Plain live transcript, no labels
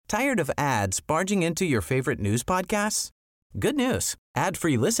Tired of ads barging into your favorite news podcasts? Good news.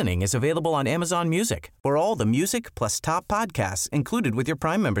 Ad-free listening is available on Amazon Music for all the music plus top podcasts included with your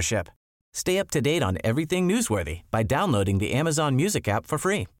Prime membership. Stay up to date on everything newsworthy by downloading the Amazon Music app for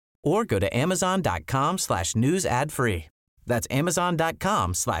free or go to amazon.com/news ad free. That's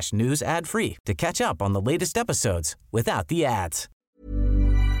amazon.com/news ad free to catch up on the latest episodes without the ads.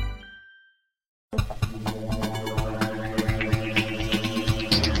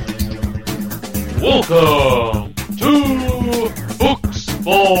 Welcome to Books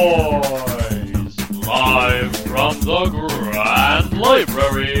Boys, live from the Grand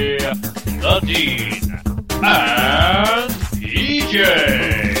Library, the Dean and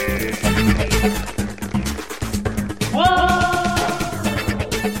PJ.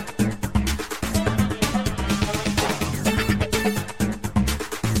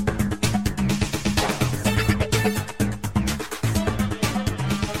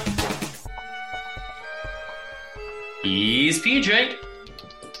 He's PJ.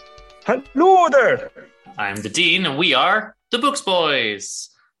 Hello there. I'm the Dean, and we are the Books Boys.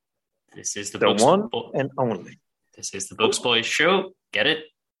 This is the Books one and only. This is the Books Boys show. Get it?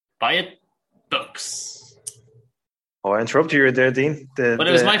 Buy it? Books. Oh, I interrupted you there, Dean. But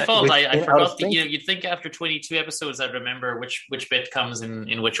it was my fault. I forgot that, you'd think after 22 episodes I'd remember which bit comes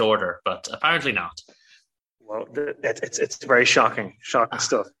in which order, but apparently not. Well, it's very shocking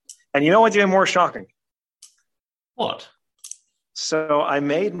stuff. And you know what's even more shocking? What? So I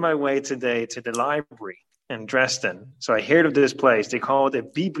made my way today to the library in Dresden. So I heard of this place. They call it a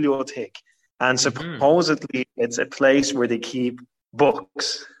Bibliothek. And supposedly it's a place where they keep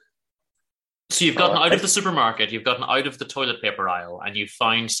books. So you've gotten out of the supermarket, you've gotten out of the toilet paper aisle, and you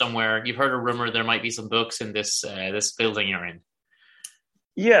find somewhere, you've heard a rumor there might be some books in this building you're in.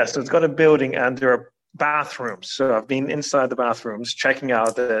 Yeah, so it's got a building and there are bathrooms. So I've been inside the bathrooms checking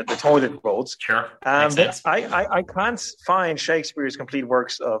out the toilet rolls. Sure. But I can't find Shakespeare's complete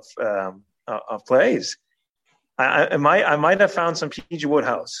works of plays. I might have found some P.G.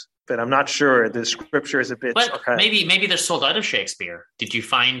 Wodehouse, but I'm not sure. The scripture is a bit archaic. Maybe they're sold out of Shakespeare. Did you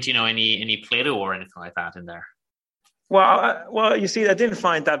find any Plato or anything like that in there? Well, you see, I didn't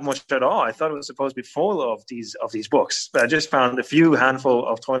find that much at all. I thought it was supposed to be full of these books, but I just found a few handful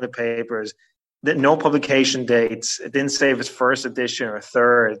of toilet papers. No publication dates. It didn't say if it's first edition or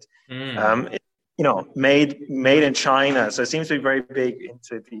third. Made in China. So it seems to be very big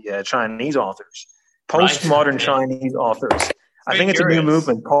into the Chinese authors, postmodern Chinese authors. I think it's a new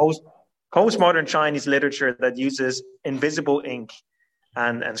movement, postmodern Chinese literature that uses invisible ink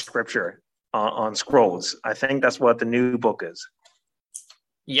and scripture on scrolls. I think that's what the new book is.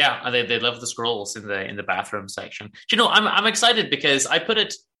 Yeah, they love the scrolls in the bathroom section. Do you know, I'm excited because I put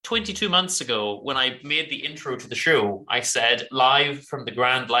it 22 months ago when I made the intro to the show. I said live from the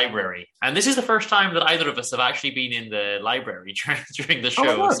Grand Library, and this is the first time that either of us have actually been in the library during the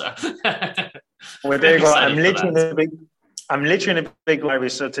show. Well, there you go. I'm literally in a big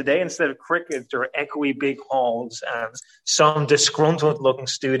library. So today, instead of cricket, there are echoey big halls and some disgruntled-looking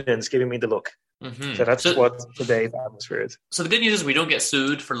students giving me the look. Mm-hmm. So that's what today's atmosphere is. So the good news is we don't get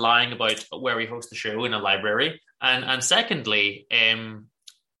sued for lying about where we host the show in a library. And secondly,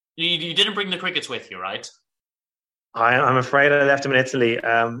 you didn't bring the crickets with you, right? I'm afraid I left them in Italy.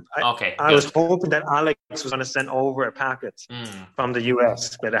 Okay. I was hoping that Alex was going to send over a packet from the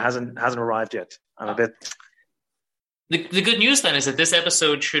US, but it hasn't arrived yet. I'm a bit... The good news then is that this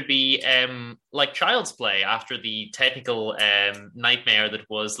episode should be like Child's Play after the technical nightmare that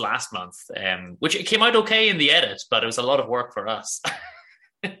was last month, which it came out okay in the edit, but it was a lot of work for us.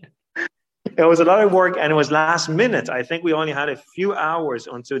 It was a lot of work and it was last minute. I think we only had a few hours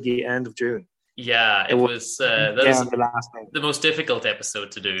until the end of June. Yeah, it was the most difficult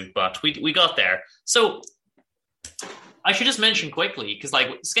episode to do, but we got there. So I should just mention quickly, because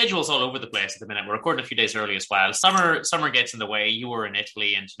schedule's all over the place at the minute. We're recording a few days early as well. Summer gets in the way. You were in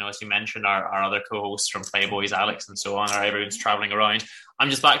Italy, and as you mentioned, our other co-hosts from Playboys, Alex and so on, everyone's traveling around.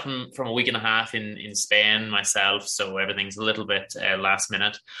 I'm just back from a week and a half in Spain myself, so everything's a little bit last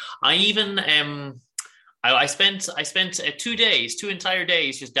minute. I even I spent 2 entire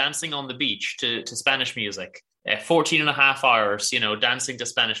days just dancing on the beach to Spanish music. 14 and a half hours, dancing to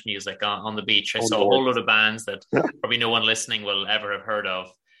Spanish music on the beach. I saw a whole load of bands that probably no one listening will ever have heard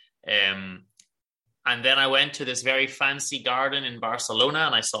of. And then I went to this very fancy garden in Barcelona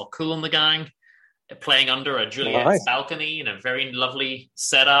and I saw Kool and the Gang playing under a Juliet's balcony in a very lovely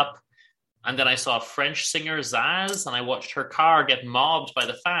setup. And then I saw French singer Zaz, and I watched her car get mobbed by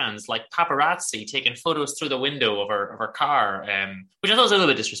the fans, like paparazzi, taking photos through the window of her car, which I thought was a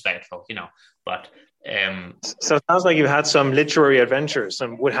little bit disrespectful, but So it sounds like you had some literary adventures,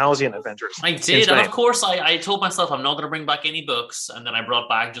 some Woodhouseian adventures. I did, and of course, I told myself I'm not going to bring back any books, and then I brought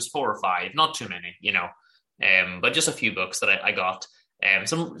back just 4 or 5, not too many, but just a few books that I got.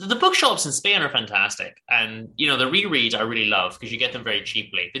 The bookshops in Spain are fantastic, and the rereads I really love because you get them very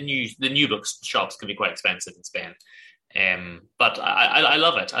cheaply. The new bookshops can be quite expensive in Spain, but I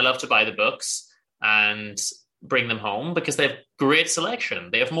love it. I love to buy the books and bring them home because they have great selection.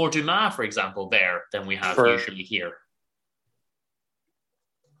 They have more Dumas, for example, there than we have usually here.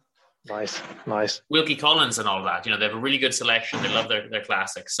 Nice. Wilkie Collins and all that. They have a really good selection. They love their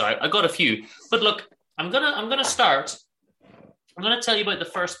classics. So I got a few. But look, I'm gonna start. I'm gonna tell you about the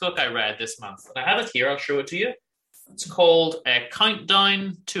first book I read this month. And I have it here. I'll show it to you. It's called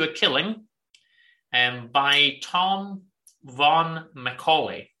Countdown to a Killing, by Tom Von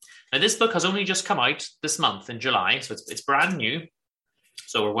Macaulay. Now, this book has only just come out this month in July, so it's brand new.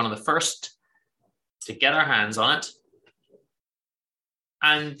 So we're one of the first to get our hands on it.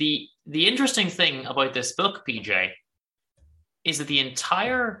 And the interesting thing about this book, PJ, is that the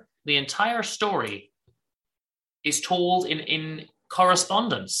entire story is told in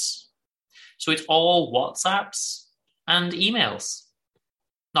correspondence. So it's all WhatsApps and emails.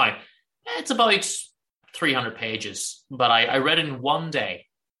 Now, it's about 300 pages, but I read it in one day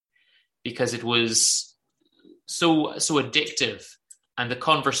because it was so addictive, and the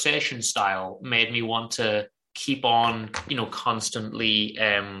conversation style made me want to keep on, constantly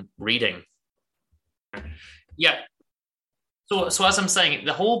reading. Yeah. So as I'm saying,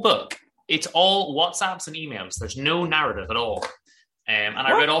 the whole book, it's all WhatsApps and emails. There's no narrative at all. And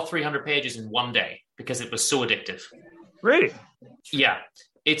I read all 300 pages in one day because it was so addictive. Really? Yeah.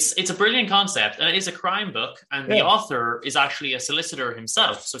 It's a brilliant concept, and it is a crime book, and the author is actually a solicitor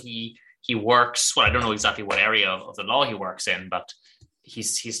himself. So he works, well, I don't know exactly what area of the law he works in, but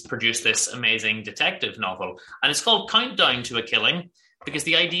he's produced this amazing detective novel, and it's called Countdown to a Killing because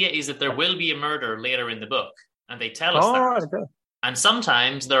the idea is that there will be a murder later in the book, and they tell us that. Okay. And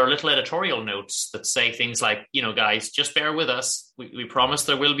sometimes there are little editorial notes that say things like, guys, just bear with us. We promise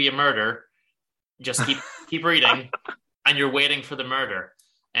there will be a murder. Just keep reading, and you're waiting for the murder.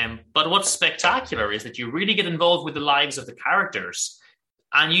 But what's spectacular is that you really get involved with the lives of the characters,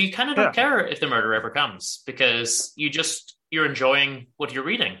 and you kind of don't care if the murder ever comes because you're enjoying what you're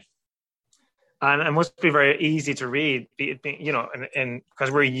reading. And it must be very easy to read, and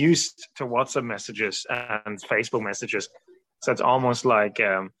because we're used to WhatsApp messages and Facebook messages, so it's almost like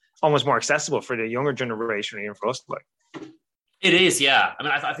almost more accessible for the younger generation, even for us. It is, yeah. I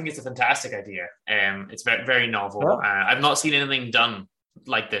mean, I think it's a fantastic idea. It's very, very novel. I've not seen anything done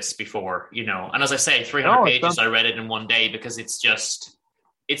like this before, And as I say, 300 pages, I read it in one day because it's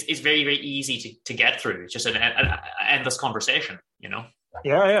very, very easy to get through. It's just an endless conversation,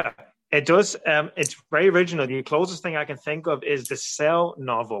 Yeah. It does. It's very original. The closest thing I can think of is the Cell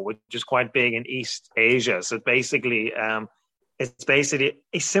novel, which is quite big in East Asia. So basically, it's basically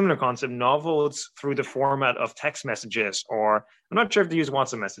a similar concept, novels through the format of text messages, or I'm not sure if they use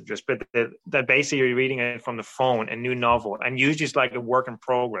WhatsApp messages, but that basically you're reading it from the phone, a new novel, and usually it's like a work in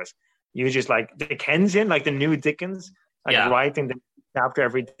progress. Usually it's like Dickensian, like the new Dickens, writing the chapter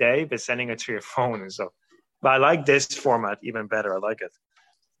every day, but sending it to your phone and so. But I like this format even better. I like it.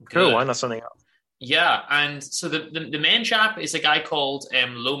 Cool. Why not something else? Yeah, and so the main chap is a guy called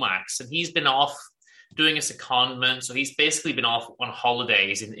Lomax, and he's been off doing a secondment. So he's basically been off on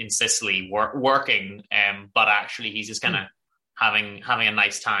holidays in Sicily working, but actually he's just kind of having a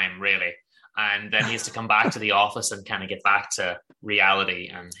nice time, really. And then he has to come back to the office and kind of get back to reality.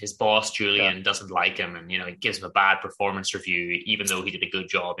 And his boss, Julian, doesn't like him. And, he gives him a bad performance review, even though he did a good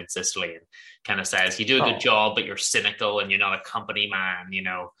job in Sicily, and kind of says, you do a good job, but you're cynical and you're not a company man.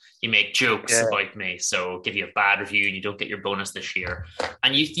 You make jokes about me. So give you a bad review and you don't get your bonus this year.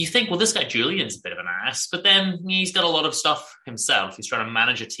 And you think, well, this guy Julian's a bit of an ass, but then he's got a lot of stuff himself. He's trying to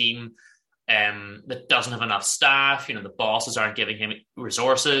manage a team that doesn't have enough staff. The bosses aren't giving him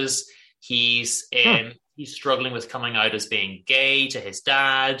resources. He's struggling with coming out as being gay to his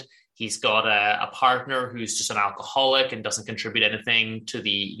dad. He's got a partner who's just an alcoholic and doesn't contribute anything to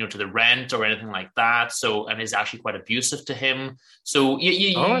the rent or anything like that. So, and is actually quite abusive to him. So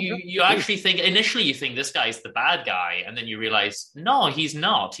you actually think, initially you think this guy's the bad guy, and then you realize, no, he's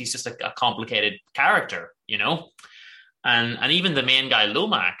not. He's just a complicated character, and even the main guy,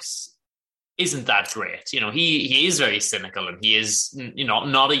 Lomax, isn't that great. He is very cynical, and he is,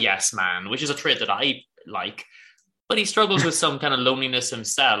 not a yes man, which is a trait that I like. but he struggles with some kind of loneliness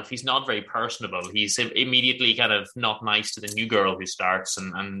himself. He's not very personable. He's immediately kind of not nice to the new girl who starts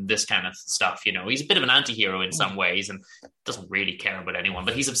and this kind of stuff. You know, he's a bit of an anti-hero in some ways and doesn't really care about anyone,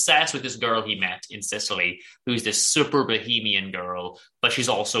 but he's obsessed with this girl he met in Sicily, who's this super bohemian girl, but she's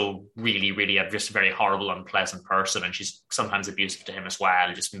also really, really just a very horrible, unpleasant person. And she's sometimes abusive to him as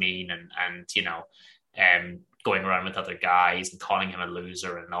well, just mean and you know, going around with other guys and calling him a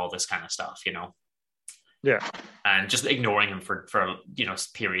loser and all this kind of stuff, you know. Yeah, and just ignoring him for you know,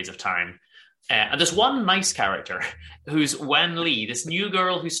 periods of time. And there's one nice character who's Wen Li, this new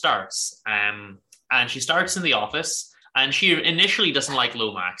girl who starts, and she starts in the office, and she initially doesn't like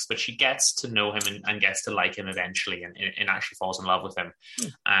Lomax, but she gets to know him and gets to like him eventually, and actually falls in love with him.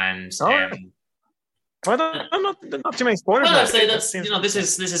 And well, not too many spoilers. Well, I'd say that's, you know, this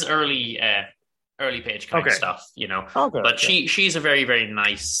is early page kind of stuff, you know. But she's a very, very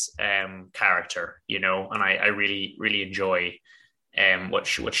nice character, you know, and I really, really enjoy what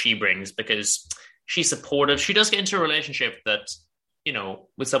she brings, because she's supportive. She does get into a relationship that, you know,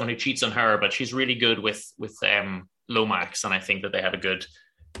 with someone who cheats on her, but she's really good with Lomax, and I think that they have a good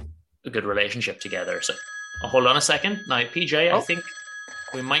relationship together. So hold on a second. Now, PJ, I think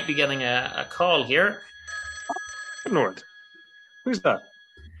we might be getting a call here. Good Lord. Who's that?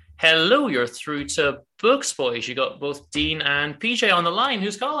 Hello, you're through to Books Boys. You got both Dean and PJ on the line.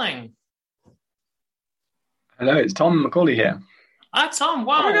 Who's calling? Hello, it's Tom Macaulay here. Tom!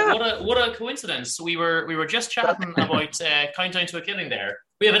 Wow, what a coincidence. We were just chatting about Countdown to a Killing there.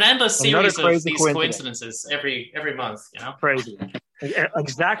 We have an endless series of these coincidences every month. You know, crazy.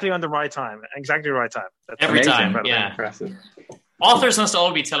 Exactly on the right time. Exactly the right time. That's every amazing, time. Yeah. Impressive. Authors must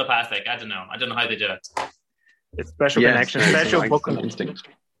all be telepathic. I don't know how they do it. It's special connection, special book instinct.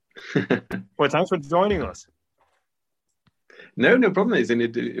 Well, thanks for joining us. No problem.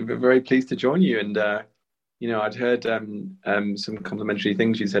 We're very pleased to join you. And, you know, I'd heard some complimentary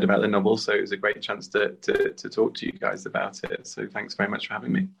things you said about the novel, so it was a great chance to talk to you guys about it. So thanks very much for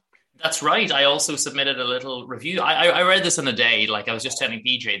having me. That's right. I also submitted a little review. I read this in a day. Like I was just telling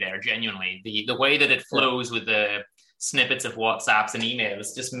PJ there, genuinely. The way that it flows with the snippets of WhatsApps and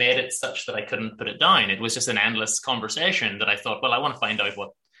emails just made it such that I couldn't put it down. It was just an endless conversation that I thought, well, I want to find out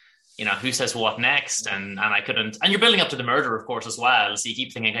what, you know, who says what next, and I couldn't. And you're building up to the murder, of course, as well. So you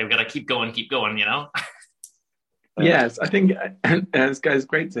keep thinking, hey, we've got to keep going, you know. Yes, I think it's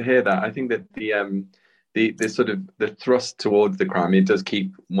great to hear that. I think that the sort of the thrust towards the crime, it does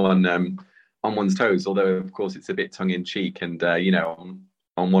keep one on one's toes. Although, of course, it's a bit tongue in cheek, and you know,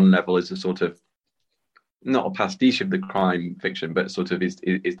 on one level, is a sort of not a pastiche of the crime fiction, but sort of is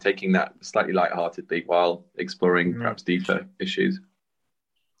taking that slightly lightheartedly while exploring perhaps deeper issues.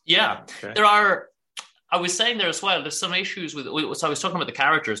 Yeah, okay. There are. I was saying there as well, there's some issues with. So I was talking about the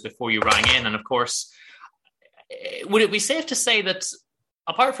characters before you rang in, and of course, would it be safe to say that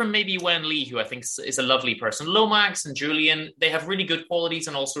apart from maybe Wen Li, who I think is a lovely person, Lomax and Julian, they have really good qualities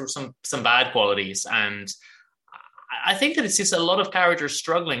and also some bad qualities, and I think that it's just a lot of characters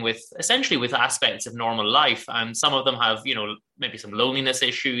struggling with essentially with aspects of normal life, and some of them have, you know, maybe some loneliness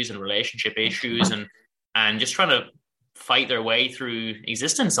issues and relationship issues, and just trying to fight their way through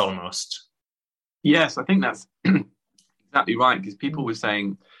existence almost. Yes, I think that's exactly right, because people were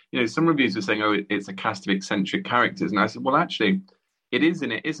saying, you know, some reviews were saying, oh, it's a cast of eccentric characters, and I said, well, actually, it is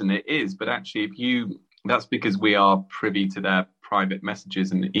and it isn't. It is, but actually, that's because we are privy to their private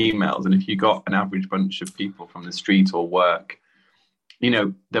messages and emails, and if you got an average bunch of people from the street or work, you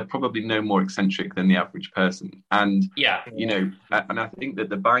know, they're probably no more eccentric than the average person. And you know, and I think that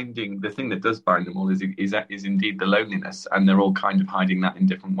the thing that does bind them all is indeed the loneliness, and they're all kind of hiding that in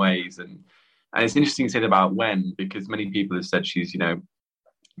different ways. And it's interesting to say about Wen, because many people have said she's, you know,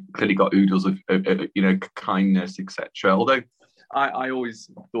 clearly got oodles of you know, kindness, etc. Although I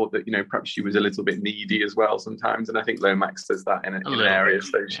always thought that, you know, perhaps she was a little bit needy as well sometimes, and I think Lomax says that in an area.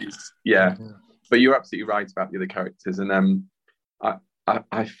 So she's But you're absolutely right about the other characters, and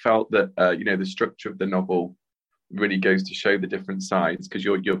I felt that you know, the structure of the novel really goes to show the different sides, because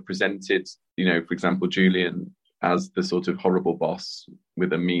you're presented, you know, for example, Julian as the sort of horrible boss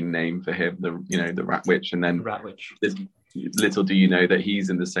with a mean name for him, the Rat Witch, and then Rat Witch. Little do you know that he's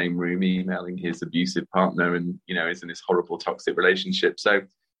in the same room emailing his abusive partner, and, you know, is in this horrible toxic relationship. So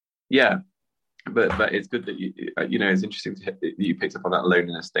yeah, but it's good that you know, it's interesting that you picked up on that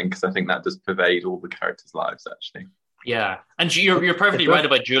loneliness thing, because I think that does pervade all the characters' lives actually. Yeah, and you're perfectly right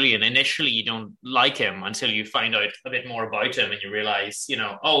about Julian. Initially, you don't like him until you find out a bit more about him, and you realize, you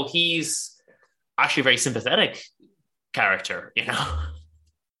know, oh, he's actually a very sympathetic character, you know.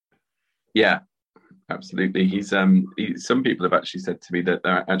 Yeah, absolutely. He's some people have actually said to me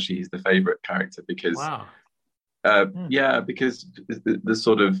that he's the favorite character, because Yeah, because the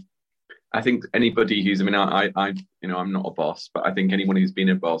sort of, I think anybody who's, I I'm not a boss, but I think anyone who's been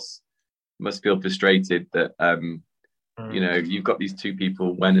a boss must feel frustrated that, you've got these two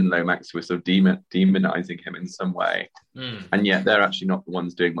people, Wen and Lomax, who are sort of demonizing him in some way. And yet they're actually not the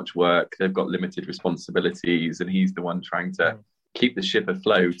ones doing much work. They've got limited responsibilities, and he's the one trying to keep the ship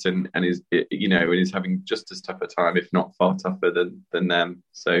afloat, and is having just as tough a time, if not far tougher than them.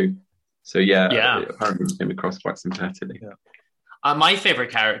 So apparently it came across quite sympathetically. My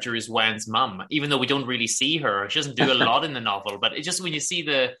favorite character is Wen's mum, even though we don't really see her. She doesn't do a lot in the novel, but it just, when you see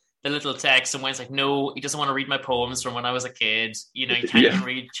the little text, and Wen's like, no, he doesn't want to read my poems from when I was a kid. He can't even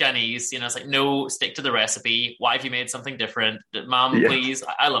read Chinese. It's like, no, stick to the recipe. Why have you made something different? Mom, please.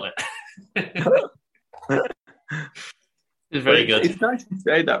 I love it. It's very good. It's nice to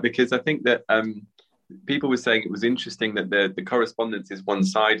say that, because I think that people were saying it was interesting that the correspondence is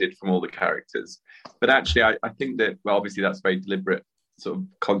one-sided from all the characters. But actually, I think that, well, obviously that's very deliberate, sort of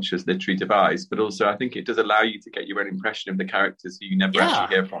conscious literary device, but also I think it does allow you to get your own impression of the characters who you never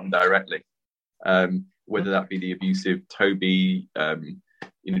actually hear from directly. Whether that be the abusive Toby,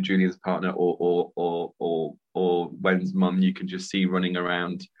 Julian's partner, or Wen's mum, you can just see running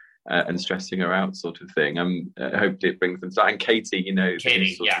around and stressing her out, sort of thing. I hope it brings them to that. And Katie,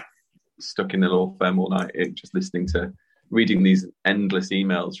 stuck in the law firm all night, just reading these endless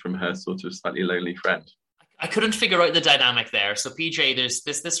emails from her sort of slightly lonely friend. I couldn't figure out the dynamic there. So PJ, there's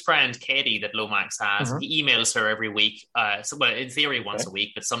this friend Katie that Lomax has. He emails her every week. In theory once a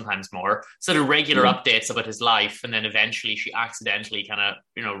week, but sometimes more. Sort of regular updates about his life, and then eventually she accidentally kind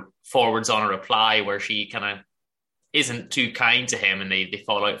of forwards on a reply where she kind of isn't too kind to him, and they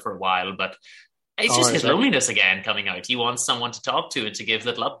fall out for a while. But it's just his loneliness again coming out. He wants someone to talk to and to give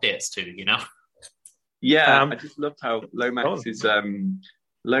little updates to. Yeah, I just loved how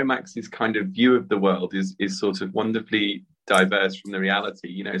Lomax's kind of view of the world is sort of wonderfully diverse from the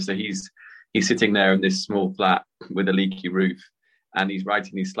reality, So he's sitting there in this small flat with a leaky roof, and he's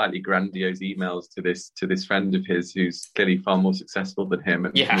writing these slightly grandiose emails to this friend of his who's clearly far more successful than him,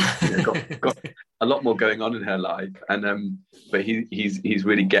 and got a lot more going on in her life. And but he's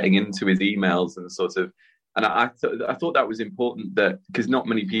really getting into his emails and sort of. And I thought that was important, that because not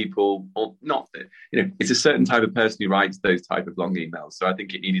many people, or not, it's a certain type of person who writes those type of long emails. So I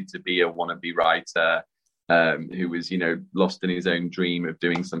think it needed to be a wannabe writer who was, lost in his own dream of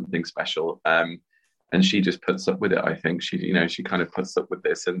doing something special. And she just puts up with it. I think she kind of puts up with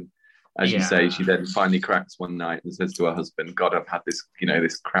this. And as you say, she then finally cracks one night and says to her husband, God, I've had this,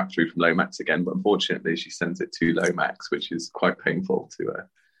 this crap through from Lomax again. But unfortunately, she sends it to Lomax, which is quite painful to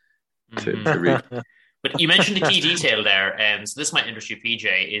read. But you mentioned a key detail there, so this might interest you,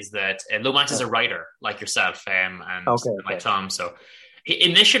 PJ, is that Lomax is a writer like yourself and like Tom. So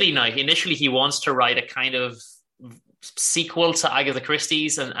initially he wants to write a kind of sequel to Agatha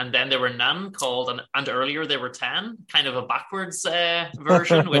Christie's, and then there were none called, and earlier there were 10, kind of a backwards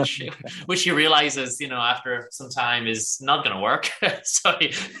version, which he realizes, after some time is not going to work.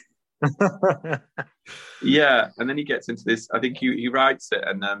 Yeah, and then he gets into this. I think he writes it,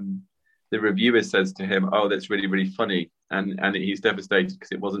 and the reviewer says to him, "Oh, that's really, really funny," and he's devastated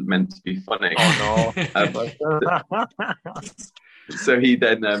because it wasn't meant to be funny. Oh no! So he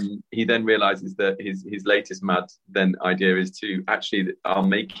then realizes that his latest mad idea is to actually, I'll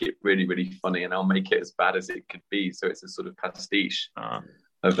make it really, really funny, and I'll make it as bad as it could be. So it's a sort of pastiche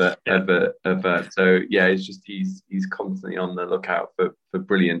of a. So yeah, it's just he's constantly on the lookout for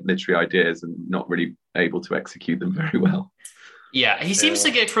brilliant literary ideas and not really able to execute them very well. Yeah, he seems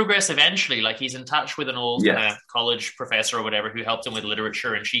to get progress eventually. Like he's in touch with an old college professor or whatever who helped him with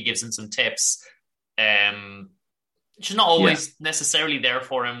literature, and she gives him some tips. She's not always necessarily there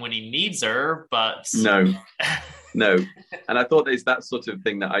for him when he needs her, but no. And I thought there's that sort of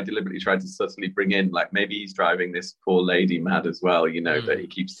thing that I deliberately tried to subtly bring in. Like maybe he's driving this poor lady mad as well, but he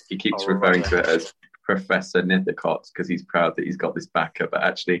keeps referring to her as Professor Nethercott because he's proud that he's got this backer, but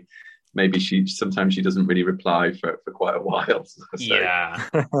actually. Maybe sometimes she doesn't really reply for quite a while. So. Yeah.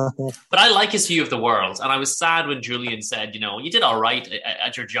 But I like his view of the world. And I was sad when Julian said, you did all right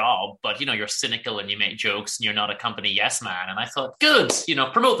at your job, but, you're cynical and you make jokes and you're not a company yes man. And I thought, good,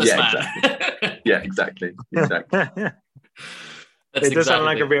 promote this man. Exactly. Yeah, exactly. It does sound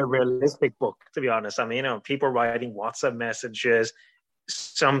like a very realistic book, to be honest. I mean, people writing WhatsApp messages,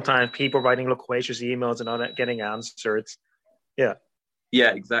 sometimes people writing loquacious emails and not getting answered. Yeah.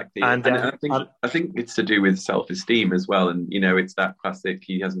 Yeah, exactly. And I think it's to do with self-esteem as well. And, it's that classic,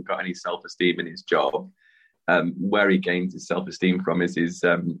 he hasn't got any self-esteem in his job. Where he gains his self-esteem from is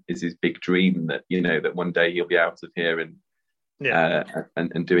his big dream that, that one day he'll be out of here and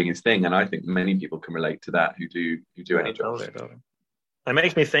and doing his thing. And I think many people can relate to that who do any job. Totally. It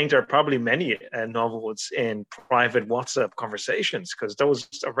makes me think there are probably many novels in private WhatsApp conversations, because those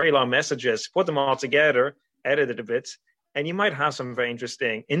are very long messages. Put them all together, edit it a bit, and you might have some very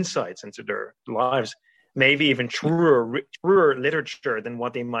interesting insights into their lives. Maybe even truer literature than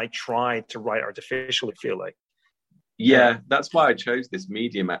what they might try to write artificially, feel like. Yeah, that's why I chose this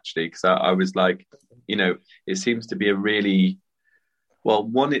medium, actually, because I was like, it seems to be a really, well,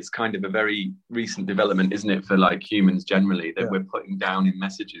 one, it's kind of a very recent development, isn't it, for like humans generally, that we're putting down in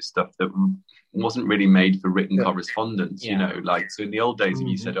messages stuff that wasn't really made for written correspondence, like, so in the old days, if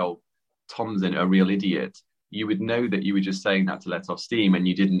you said, oh, Tom's a real idiot, you would know that you were just saying that to let off steam and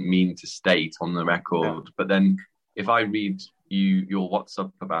you didn't mean to state on the record. But then if I read your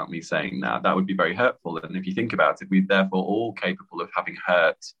WhatsApp about me saying that would be very hurtful. And if you think about it, we're therefore all capable of having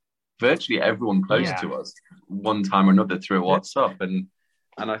hurt virtually everyone close to us one time or another through a WhatsApp. And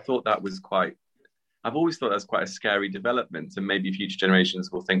I thought that was I've always thought that's quite a scary development. And maybe future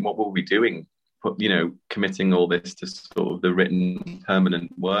generations will think, what were we doing? Committing all this to sort of the written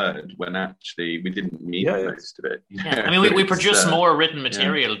permanent word when actually we didn't mean most of it. I mean, we produce more written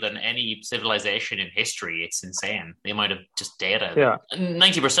material than any civilization in history. It's insane. The amount of just data,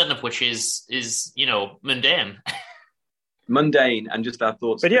 90% of which is mundane. Mundane and just our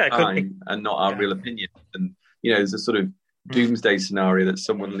thoughts at the time and not our real opinion. And, there's a sort of doomsday scenario that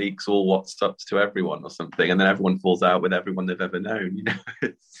someone leaks all WhatsApps to everyone or something, and then everyone falls out with everyone they've ever known.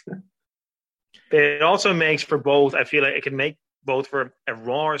 It also makes for both. I feel like it can make both for a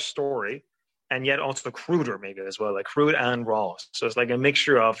raw story and yet also cruder, maybe as well, like crude and raw. So it's like a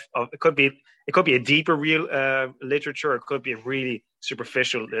mixture of it could be a deeper real literature, or it could be a really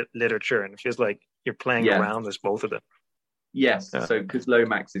superficial literature, and it feels like you're playing around with both of them. Yes, so because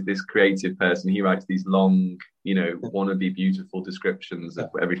Lomax is this creative person, he writes these long, wannabe beautiful descriptions of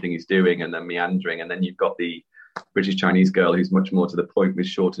everything he's doing, and then meandering, and then you've got the British Chinese girl who's much more to the point with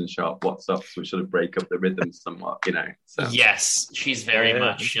short and sharp WhatsApps, which sort of break up the rhythm somewhat, So. Yes, she's very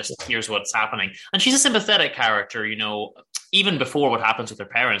much just here's what's happening, and she's a sympathetic character. Even before what happens with her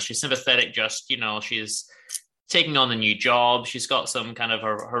parents, she's sympathetic. Just she's taking on a new job. She's got some kind of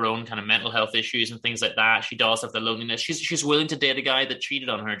her own kind of mental health issues and things like that. She does have the loneliness. She's willing to date a guy that cheated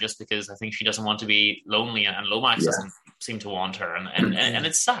on her just because I think she doesn't want to be lonely, and Lomax doesn't seem to want her, and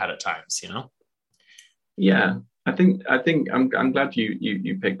it's sad at times, Yeah, I think I'm glad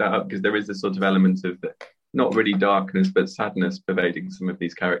you picked that up, because there is a sort of element of not really darkness but sadness pervading some of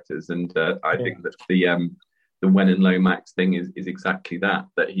these characters, and I think that the Wen and Lomax thing is exactly that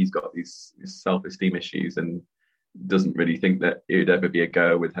he's got these self-esteem issues and doesn't really think that it would ever be a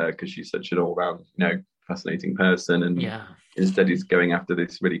go with her because she's such an all-round fascinating person, and instead he's going after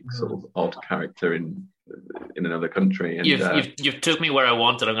this really sort of odd character in another country. And you've took me where I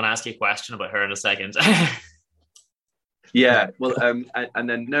wanted. I'm going to ask you a question about her in a second. Yeah, well, and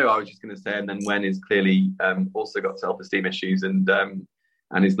then I was just going to say, and then Wen is clearly also got self-esteem issues and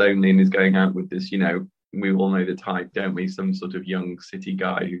is lonely and is going out with this, we all know the type, don't we? Some sort of young city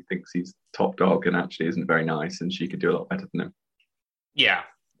guy who thinks he's top dog and actually isn't very nice, and she could do a lot better than him. Yeah.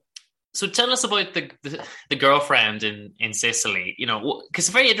 So tell us about the girlfriend in Sicily, because it's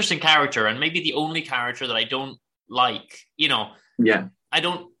a very interesting character, and maybe the only character that I don't like, Yeah.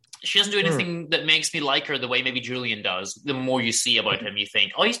 She doesn't do anything that makes me like her the way maybe Julian does. The more you see about him, you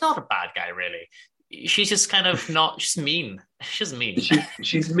think, oh, he's not a bad guy, really. She's just kind of she's mean. She's mean.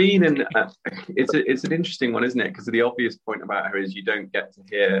 She's mean, and it's an interesting one, isn't it? Because the obvious point about her is you don't get to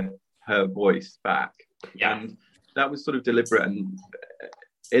hear her voice back. Yeah. And that was sort of deliberate. And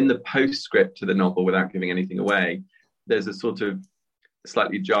in the postscript to the novel, without giving anything away, there's a sort of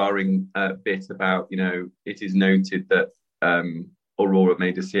slightly jarring bit about, it is noted that Aurora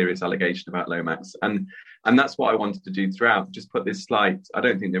made a serious allegation about Lomax. And that's what I wanted to do throughout, just put this slight, I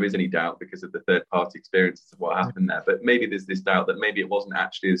don't think there is any doubt because of the third-party experiences of what happened there, but maybe there's this doubt that maybe it wasn't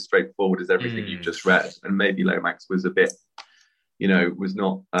actually as straightforward as everything you've just read, and maybe Lomax was a bit, was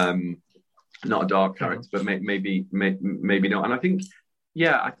not a dark character, but maybe not. And I think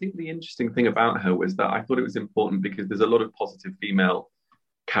the interesting thing about her was that I thought it was important because there's a lot of positive female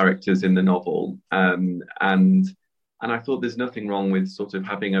characters in the novel, and I thought there's nothing wrong with sort of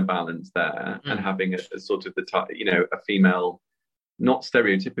having a balance there and having a sort of a female, not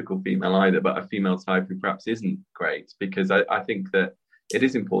stereotypical female either, but a female type who perhaps isn't great, because I think that it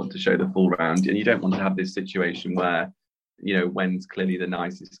is important to show the full round, and you don't want to have this situation where, Wen's clearly the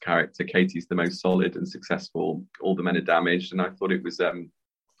nicest character, Katie's the most solid and successful, all the men are damaged. And I thought it was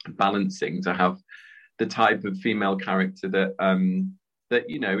balancing to have the type of female character that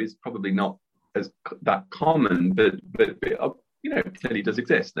is probably not as that common, but clearly does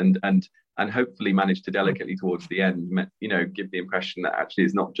exist, and hopefully manage to delicately towards the end, give the impression that actually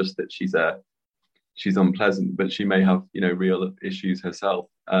it's not just that she's unpleasant, but she may have real issues herself.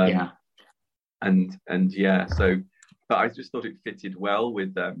 And so, but I just thought it fitted well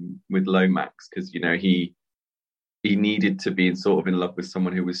with Lomax, because he needed to be sort of in love with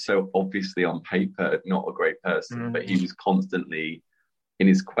someone who was so obviously on paper not a great person, but he was constantly in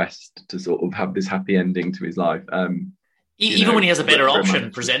his quest to sort of have this happy ending to his life. Even when he has a better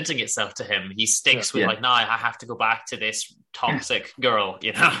option presenting itself to him, he sticks with no, I have to go back to this toxic girl,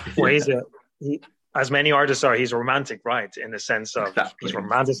 Well, as many artists are, he's romantic, right? In the sense of he's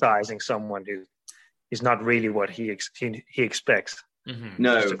romanticizing someone who is not really what he expects. Mm-hmm.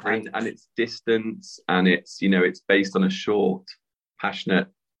 No, and it's distance, and it's it's based on a short, passionate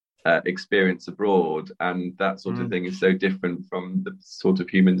experience abroad, and that sort of thing is so different from the sort of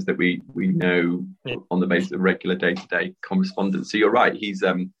humans that we know on the basis of regular day-to-day correspondence. So you're right, he's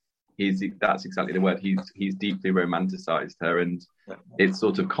that's exactly the word. He's deeply romanticized her, and it's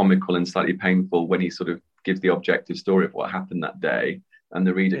sort of comical and slightly painful when he sort of gives the objective story of what happened that day. And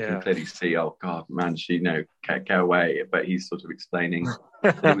the reader can clearly see, oh God, man, she go away. But he's sort of explaining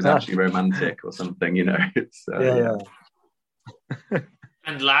it was actually romantic or something, It's,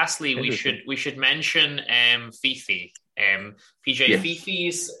 And lastly, we should mention Fifi. PJ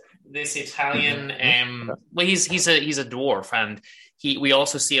Fifi's this Italian. Well, he's a dwarf, and we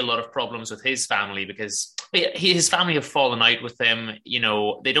also see a lot of problems with his family because his family have fallen out with him.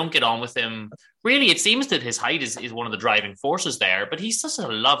 They don't get on with him. Really, it seems that his height is one of the driving forces there, but he's just a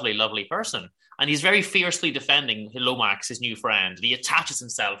lovely, lovely person. And he's very fiercely defending Lomax, his new friend. And he attaches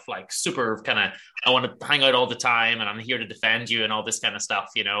himself like super kind of, I want to hang out all the time and I'm here to defend you and all this kind of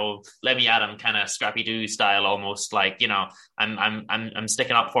stuff, Let me at him kind of Scrappy-Doo style, almost like, I'm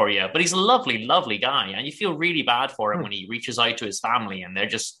sticking up for you. But he's a lovely, lovely guy. And you feel really bad for him when he reaches out to his family and they're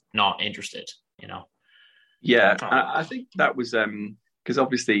just not interested, Yeah, I think that was because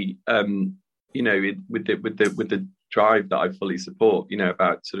obviously, with the drive that I fully support,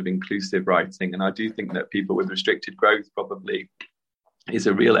 about sort of inclusive writing, and I do think that people with restricted growth probably is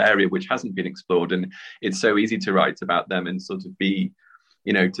a real area which hasn't been explored, and it's so easy to write about them and sort of be,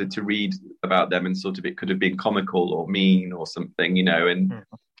 to read about them and sort of it could have been comical or mean or something,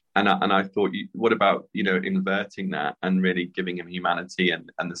 and I thought, what about inverting that and really giving him humanity and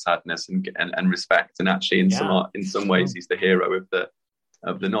the sadness and respect, and actually in some ways he's the hero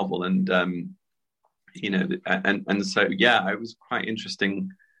of the novel, and and so it was quite interesting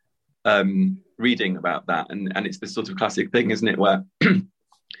reading about that, and it's this sort of classic thing, isn't it, where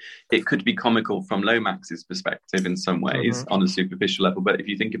it could be comical from Lomax's perspective in some ways on a superficial level, but if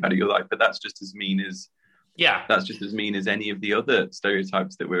you think about it, you're like, but that's just as mean as any of the other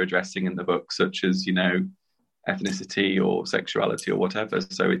stereotypes that we're addressing in the book, such as ethnicity or sexuality or whatever.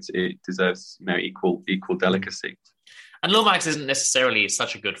 So it deserves equal delicacy. And Lomax isn't necessarily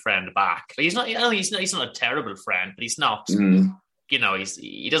such a good friend back. He's not a terrible friend, but he's not.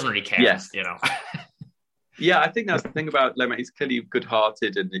 He doesn't really care. Yes. Yeah, I think that's the thing about Lomax. He's clearly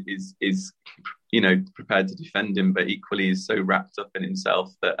good-hearted and is prepared to defend him, but equally is so wrapped up in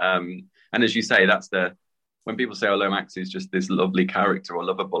himself that. And as you say, that's when people say, "Oh, Lomax is just this lovely character or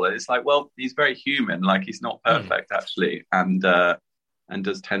lovable," it's like, well, he's very human. Like, he's not perfect actually, and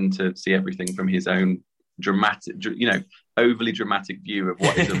does tend to see everything from his own dramatic, overly dramatic view of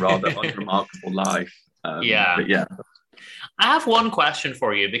what is a rather unremarkable life. But yeah. I have one question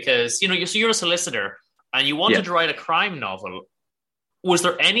for you, because you're a solicitor and you wanted to write a crime novel. Was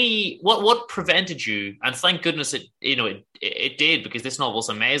there any what prevented you? And thank goodness it did, because this novel's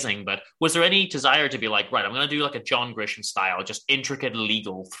amazing. But was there any desire to be like, right, I'm going to do like a John Grisham style, just intricate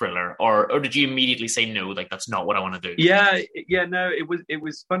legal thriller, or did you immediately say no, like that's not what I want to do? No, it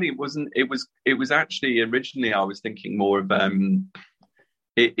was funny. It was actually originally I was thinking more of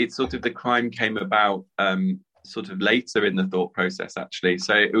it sort of the crime came about sort of later in the thought process actually.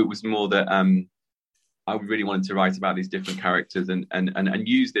 So it was more that I really wanted to write about these different characters and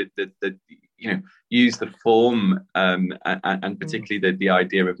use use the form and particularly the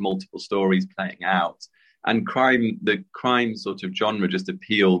idea of multiple stories playing out, and the crime sort of genre just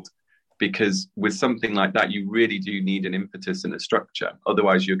appealed because with something like that you really do need an impetus and a structure,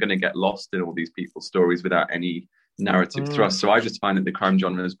 otherwise you're going to get lost in all these people's stories without any narrative thrust. So I just find that the crime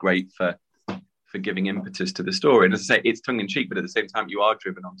genre is great for giving impetus to the story. And as I say, it's tongue-in-cheek, but at the same time, you are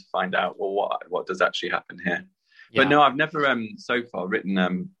driven on to find out, well, what does actually happen here? Yeah. But no, I've never so far written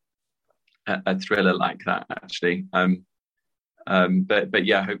a thriller like that, actually. But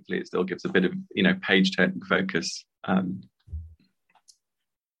yeah, hopefully it still gives a bit of, page-turning focus.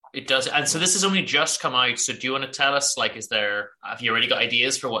 It does. And so this has only just come out. So do you want to tell us, like, have you already got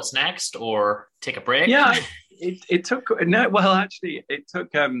ideas for what's next, or take a break? Yeah, it took, no, well, actually, it took,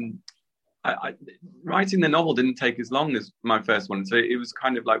 writing the novel didn't take as long as my first one. So it was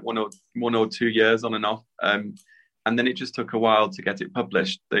kind of like one or 2 years on and off. And then it just took a while to get it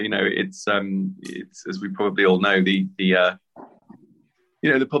published. You know, it's as we probably all know, the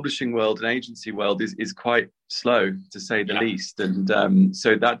publishing world and agency world is quite slow, to say the least. And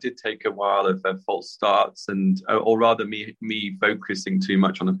so that did take a while of false starts, or rather me focusing too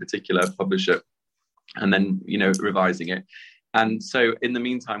much on a particular publisher and then, revising it. And so in the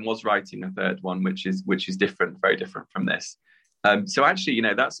meantime was writing a third one, which is different, very different from this. So actually,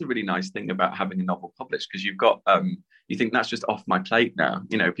 that's a really nice thing about having a novel published, because you've got, you think that's just off my plate now.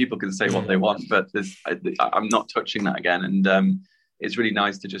 People can say what they want, but I'm not touching that again. And it's really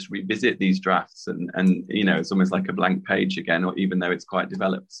nice to just revisit these drafts and it's almost like a blank page again, or even though it's quite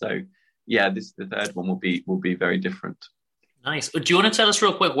developed. So yeah, the third one will be very different. Nice. Do you want to tell us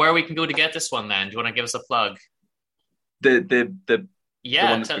real quick where we can go to get this one then? Do you want to give us a plug? Tell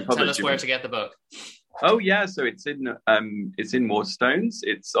us where to get the book. Oh yeah, so it's in Waterstones.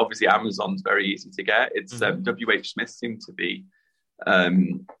 It's obviously Amazon's very easy to get. It's WH Smith seem to be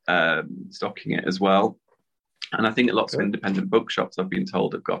stocking it as well, and I think that lots of independent bookshops, I've been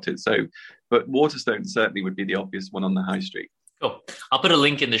told, have got it. So, but Waterstones certainly would be the obvious one on the high street. Cool. I'll put a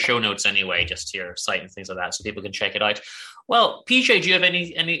link in the show notes anyway, just to your site and things like that, so people can check it out. Well, PJ, do you have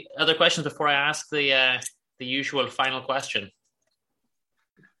any other questions before I ask the usual final question?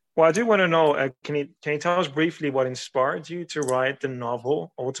 Well, I do want to know, can you tell us briefly what inspired you to write the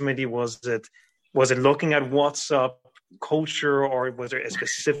novel? Ultimately, was it looking at what's up culture, or was there a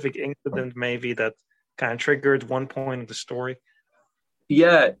specific incident maybe that kind of triggered one point of the story?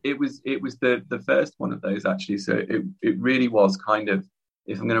 Yeah, it was the first one of those, actually. So it really was kind of,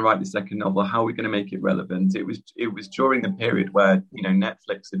 if I'm going to write the second novel, how are we going to make it relevant? It was during the period where,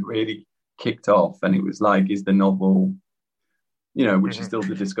 Netflix had really kicked off, and it was like, is the novel, which is still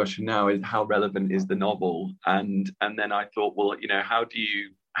the discussion now, is how relevant is the novel? And then I thought, well, how do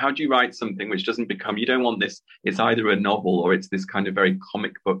you write something which doesn't become, you don't want this, it's either a novel or it's this kind of very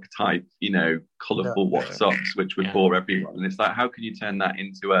comic book type, colourful what's-ups, which would bore everyone. And it's like, how can you turn that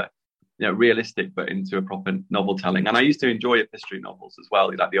into a, realistic, but into a proper novel telling? And I used to enjoy history novels as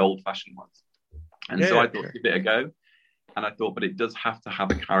well, like the old-fashioned ones. And so I thought, give it a go. And I thought, but it does have to have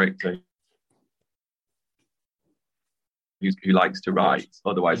a character who likes to write,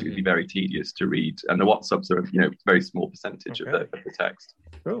 otherwise it would be very tedious to read. And the what's-ups are, a very small percentage of the text.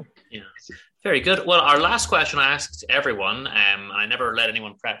 Cool. Yeah, very good. Well, our last question I asked everyone, I never let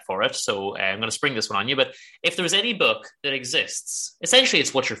anyone prep for it, so I'm going to spring this one on you. But if there was any book that exists, essentially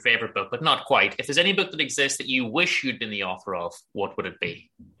it's what's your favorite book, but not quite. If there's any book that exists that you wish you'd been the author of, what would it be?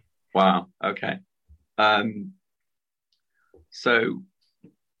 Wow. Okay. So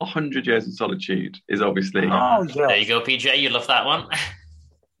 100 Years of Solitude is obviously... Oh, yeah. There you go, PJ. You love that one.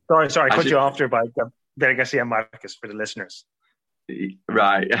 Sorry, I cut you off there, but Derek Garcia Marquez for the listeners.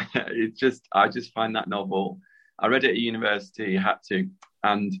 Right. I just find that novel... I read it at university, had to,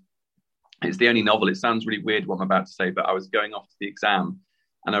 and it's the only novel. It sounds really weird what I'm about to say, but I was going off to the exam,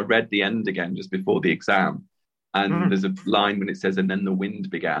 and I read the end again just before the exam. And there's a line when it says, and then the wind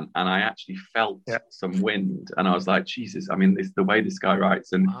began. And I actually felt some wind. And I was like, Jesus, I mean, the way this guy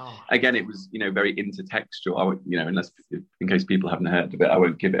writes. And again, it was, very intertextual. I would, unless, in case people haven't heard of it, I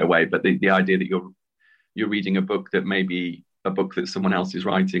won't give it away. But the idea that you're reading a book that may be a book that someone else is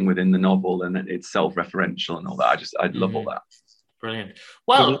writing within the novel, and it's self-referential and all that. I love all that. Brilliant.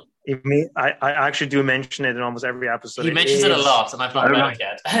 Well, I actually do mention it in almost every episode. He mentions it a lot, and I've not read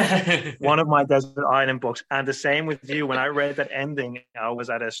it yet. One of my desert island books, and the same with you. When I read that ending, I was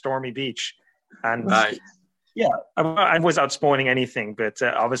at a stormy beach, and I was out spoiling anything, but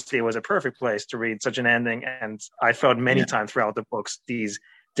obviously it was a perfect place to read such an ending. And I felt many times throughout the books these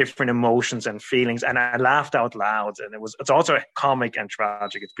different emotions and feelings, and I laughed out loud. And it's also comic and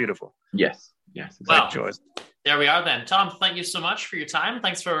tragic. It's beautiful. Yes, well, there we are then. Tom, thank you so much for your time.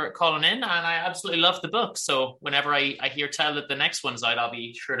 Thanks for calling in, and I absolutely love the book. So whenever I hear tell that the next one's out, I'll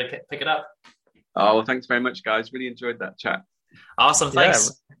be sure to pick it up. Oh, well, thanks very much, guys. Really enjoyed that chat. Awesome.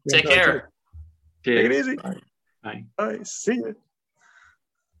 Thanks. Take care. Take it easy. Bye. Bye. See you.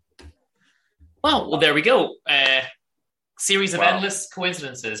 Well, there we go. Series of endless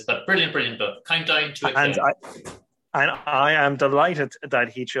coincidences, but brilliant book. Countdown to it. And I am delighted that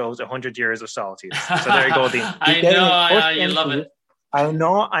he chose 100 Years of Solitude. So there you go. I know, you love it.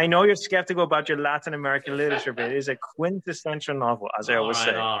 I know you're skeptical about your Latin American literature, but it is a quintessential novel, as I always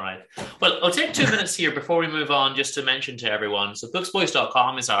say. All right. Well, I'll take 2 minutes here before we move on, just to mention to everyone. So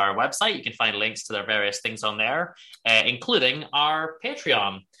booksboys.com is our website. You can find links to their various things on there, including our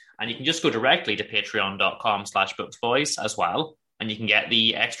Patreon. And you can just go directly to patreon.com/booksboys as well. And you can get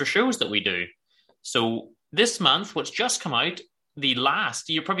the extra shows that we do. So this month, what's just come out,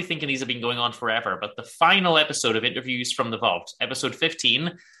 you're probably thinking these have been going on forever, but the final episode of Interviews from the Vault, episode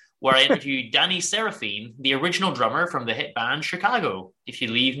 15, where I interviewed Danny Seraphine, the original drummer from the hit band Chicago. If you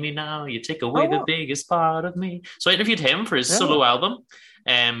leave me now, you take away the biggest part of me. So I interviewed him for his solo album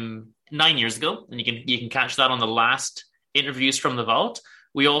 9 years ago, and you can catch that on the last Interviews from the Vault.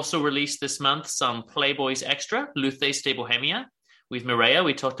 We also released this month some Playboys Extra, Luces de Bohemia. With Mireia,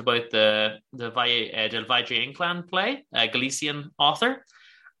 we talked about the Valle del Valle Inclán play, a Galician author.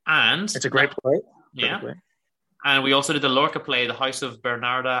 And it's a great play. Yeah. And we also did the Lorca play, The House of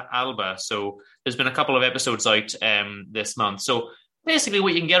Bernarda Alba. So there's been a couple of episodes out this month. So basically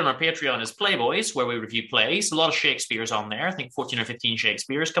what you can get on our Patreon is Playboys, where we review plays. A lot of Shakespeare's on there. I think 14 or 15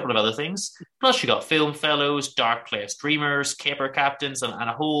 Shakespeare's, a couple of other things. Plus you got Film Fellows, Dark Place Dreamers, Caper Captains, and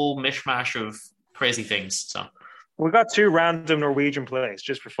a whole mishmash of crazy things. So we got 2 random Norwegian plays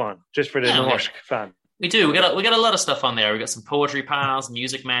just for fun, just for the Norsk fan. We do. We got a lot of stuff on there. We got some poetry pals,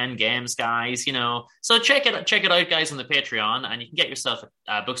 music men, games guys, So check it out, guys, on the Patreon, and you can get yourself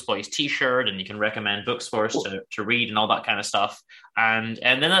a Books Boys t-shirt, and you can recommend books for us to read and all that kind of stuff. And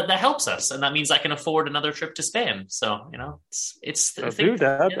then that helps us, and that means I can afford another trip to Spain. So it's I'll do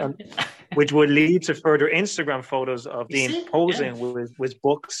that, and which would lead to further Instagram photos of Dean posing with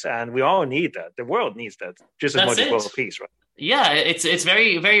books, and we all need that. The world needs that just as much as world peace, right? Yeah, it's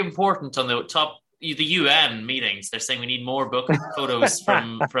very, very important on the top. The UN meetings, they're saying we need more book photos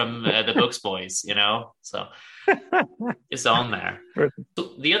from the Books Boys, so it's on there.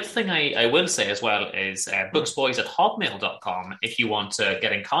 So the other thing I will say as well is booksboys@hotmail.com if you want to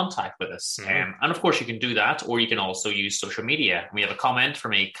get in contact with us. And of course you can do that, or you can also use social media. We have a comment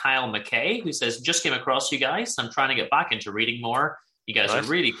from a Kyle McKay who says, just came across you guys. I'm trying to get back into reading more. You guys are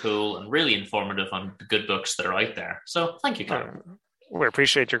really cool and really informative on the good books that are out there. So thank you, Kyle. We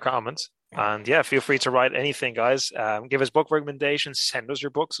appreciate your comments. And feel free to write anything, guys. Give us book recommendations. Send us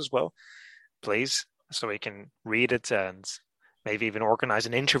your books as well, please, so we can read it and maybe even organize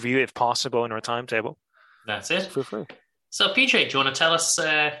an interview if possible in our timetable. That's it. Feel free. So, PJ, do you want to tell us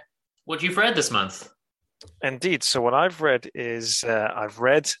what you've read this month? Indeed. So what I've read is I've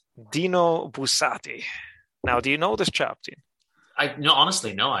read Dino Buzzati. Now, do you know this chap, Dean?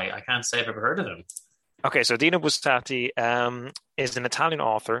 Honestly, no. I can't say I've ever heard of him. Okay, so Dino Buzzati is an Italian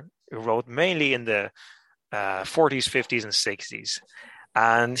author who wrote mainly in the 40s, 50s, and 60s.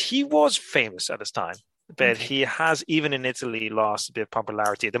 And he was famous at his time, but he has, even in Italy, lost a bit of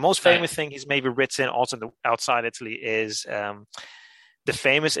popularity. The most famous thing he's maybe written also outside Italy is the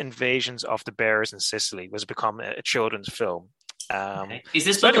famous Invasions of the Bears in Sicily, was become a children's film. Is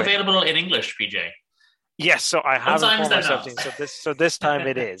this book available in English, PJ? Yes, so I have it for myself. So this time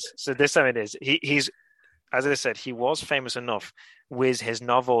it is. He's, as I said, he was famous enough with his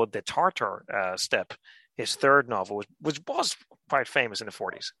novel, The Tartar Step, his third novel, which was quite famous in the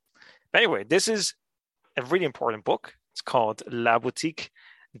 40s. But anyway, this is a really important book. It's called La Boutique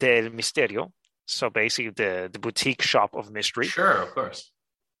del Misterio. So basically the boutique shop of mystery. Sure, of course.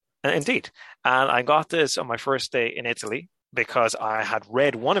 Indeed. And I got this on my first day in Italy because I had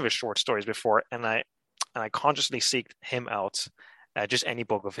read one of his short stories before, and I consciously seeked him out. Just any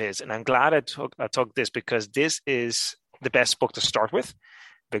book of his. And I'm glad I took this because this is the best book to start with,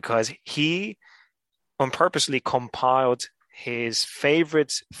 because he purposely compiled his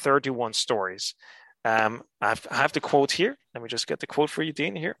favorite 31 stories. I have the quote here. Let me just get the quote for you,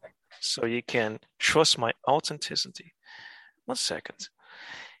 Dean, here, so you can trust my authenticity. 1 second.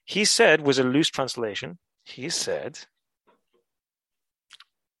 He said, was a loose translation. He said,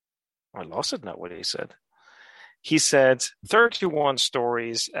 I lost it now, what he said. He said 31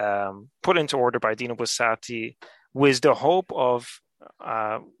 stories put into order by Dino Buzzati with the hope of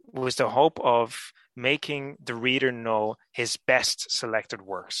making the reader know his best selected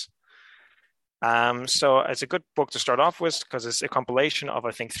works. So it's a good book to start off with because it's a compilation of,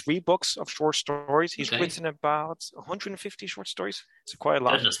 I think, 3 books of short stories. He's written about 150 short stories. It's quite a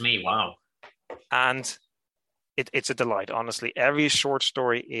lot. Goodness me, wow. And it's a delight, honestly. Every short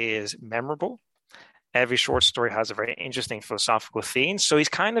story is memorable. Every short story has a very interesting philosophical theme. So he's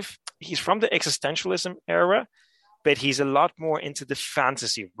from the existentialism era, but he's a lot more into the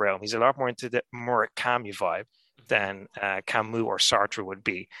fantasy realm. He's a lot more into the Murakami vibe than Camus or Sartre would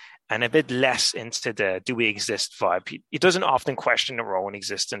be. and a bit less into the do we exist vibe. He doesn't often question our own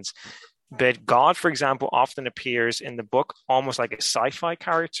existence. But God, for example, often appears in the book almost like a sci-fi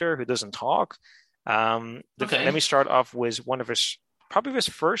character who doesn't talk. Let me start off with one of probably his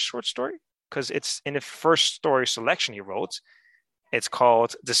first short story, because it's in the first story selection he wrote. It's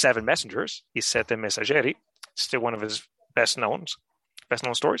called The Seven Messengers. I Sette Messaggeri. Still one of his best known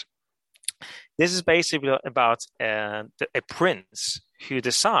stories. This is basically about a prince who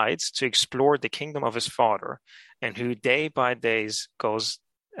decides to explore the kingdom of his father, and who day by day goes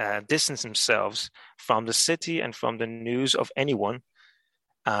distance themselves from the city and from the news of anyone,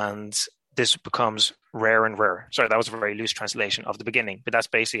 and this becomes rare and rare. Sorry, that was a very loose translation of the beginning, but that's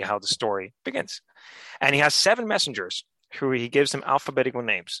basically how the story begins. And he has 7 messengers who he gives them alphabetical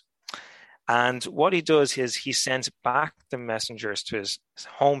names. And what he does is he sends back the messengers to his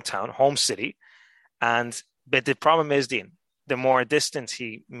hometown, home city. But the problem is, Dean, the more distance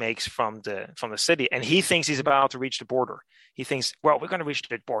he makes from the city, and he thinks he's about to reach the border. He thinks, well, we're going to reach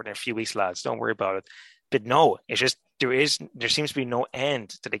the border in a few weeks, lads. Don't worry about it. But no, it's just there seems to be no end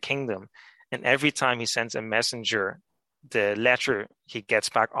to the kingdom. And every time he sends a messenger, the letter he gets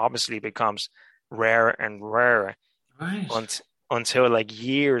back obviously becomes rarer and rarer, right, until like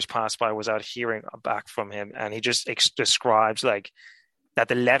years pass by without hearing back from him. And he just describes like that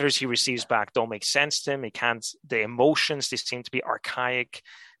the letters he receives back don't make sense to him. He can't. The emotions, they seem to be archaic.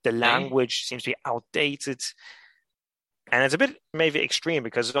 The language seems to be outdated. And it's a bit maybe extreme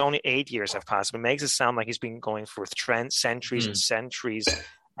because only 8 years have passed, but it makes it sound like he's been going for centuries and centuries.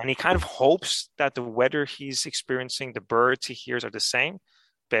 And he kind of hopes that the weather he's experiencing, the birds he hears are the same,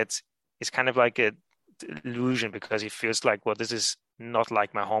 but it's kind of like an illusion because he feels like, well, this is not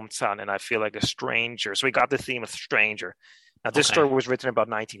like my hometown and I feel like a stranger. So we got the theme of stranger. Now, this story was written about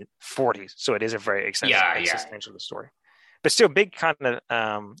 1940s, so it is a very existential story. But still big kind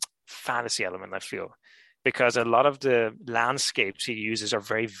of fantasy element, I feel. Because a lot of the landscapes he uses are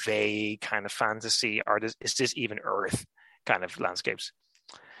very vague kind of fantasy, or is this even Earth kind of landscapes?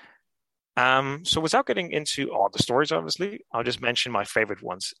 So without getting into all the stories, obviously, I'll just mention my favorite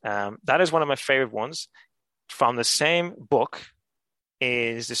ones. That is one of my favorite ones from the same book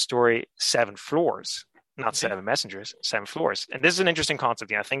is the story 7 Floors, not 7 Messengers, 7 Floors. And this is an interesting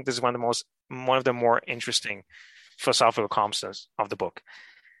concept. I think this is one of the more interesting philosophical concepts of the book.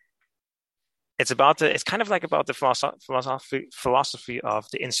 It's kind of like about the philosophy of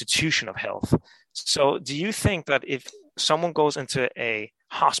the institution of health. So do you think that if someone goes into a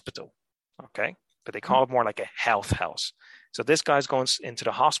hospital, okay, but they call it more like a health house. So this guy's going into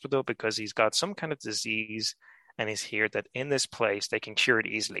the hospital because he's got some kind of disease and he's here that in this place they can cure it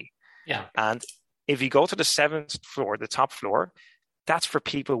easily. Yeah. And if you go to the 7th floor, the top floor, that's for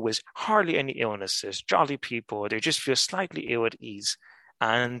people with hardly any illnesses, jolly people. They just feel slightly ill at ease.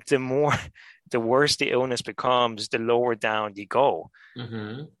 And the worse the illness becomes, the lower down you go.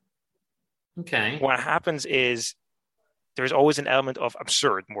 Mm-hmm. Okay. What happens is there's always an element of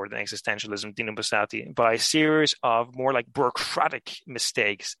absurd more than existentialism, Dino Buzzati, by a series of more like bureaucratic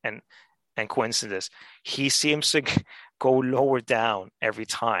mistakes and coincidences. He seems to go lower down every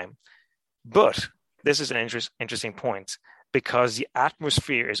time. But this is an interesting point. Because the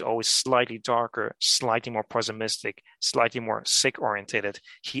atmosphere is always slightly darker, slightly more pessimistic, slightly more sick-orientated,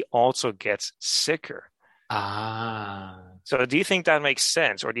 he also gets sicker. So do you think that makes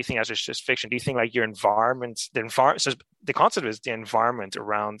sense? Or do you think that's just fiction? Do you think like your environment, so the concept is the environment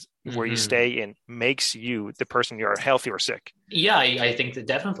around where you stay in makes you the person you're healthy or sick? Yeah, I think that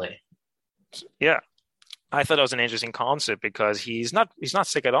definitely. Yeah. I thought it was an interesting concept because he's not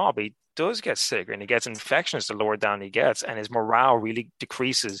sick at all, but he does get sick and he gets infections the lower down he gets, and his morale really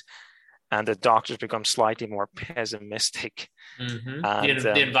decreases, and the doctors become slightly more pessimistic. Mm-hmm. And,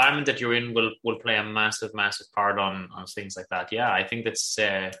 the environment that you're in will play a massive part on things like that. Yeah, I think that's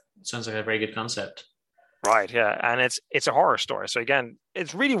sounds like a very good concept. Right, yeah, and it's a horror story. So again,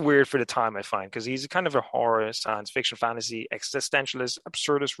 it's really weird for the time, I find, because he's kind of a horror, science fiction, fantasy, existentialist,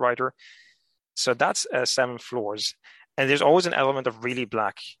 absurdist writer. So that's 7 Floors. And there's always an element of really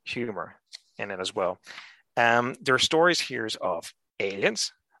black humor in it as well. There are stories here of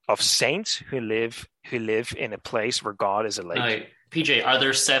aliens, of saints who live in a place where God is a lake. Now, PJ, are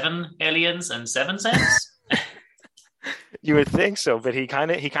there 7 aliens and 7 saints? You would think so, but he kind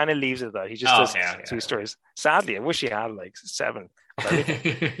of leaves it though. He just does 2 stories. Sadly, I wish he had like 7.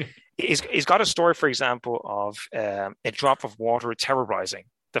 He's got a story, for example, of a drop of water terrorizing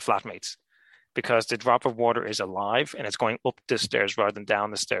the flatmates. Because the drop of water is alive and it's going up the stairs rather than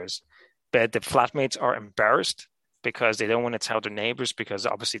down the stairs. But the flatmates are embarrassed because they don't want to tell their neighbors because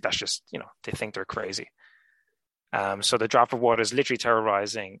obviously that's just, they think they're crazy. So the drop of water is literally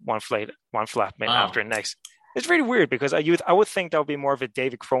terrorizing one flatmate after the next. It's really weird because I would think that would be more of a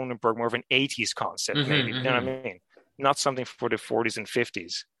David Cronenberg, more of an 80s concept, maybe. You know what I mean? Not something for the 40s and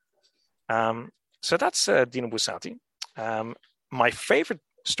 50s. So that's Dino Buzzati. My favorite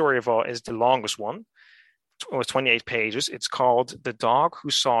story of all is the longest one. It was 28 pages. It's called The Dog Who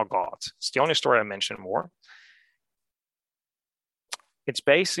Saw God. It's the only story I mentioned more. It's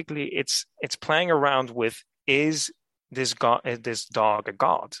basically, it's playing around with, is this dog a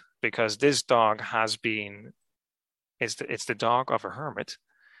god? Because this dog has been, it's the dog of a hermit,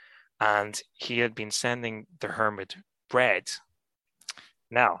 and he had been sending the hermit bread.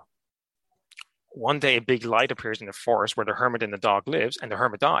 Now, one day a big light appears in the forest where the hermit and the dog lives, and the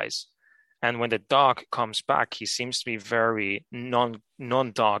hermit dies. And when the dog comes back, he seems to be very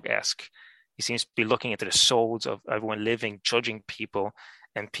non-dog-esque. He seems to be looking into the souls of everyone living, judging people,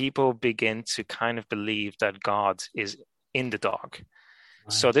 and people begin to kind of believe that God is in the dog.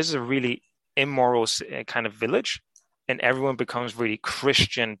 Right. So this is a really immoral kind of village, and everyone becomes really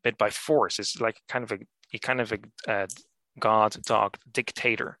Christian bit by force. It's like kind of a God-dog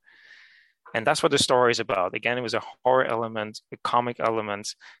dictator. And that's what the story is about. Again, it was a horror element, a comic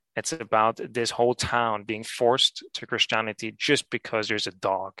element. It's about this whole town being forced to Christianity just because there's a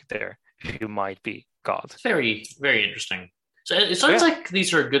dog there who might be God. Very, very interesting. So it sounds like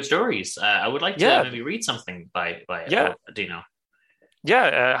these are good stories. I would like to maybe read something by Dino.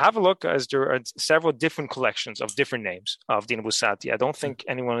 Yeah, have a look, as there are several different collections of different names of Dino Buzzati. I don't think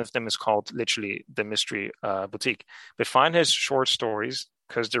any one of them is called literally The Mystery Boutique. But find his short stories,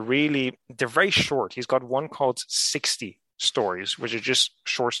 because they're very short. He's got one called 60 Stories, which are just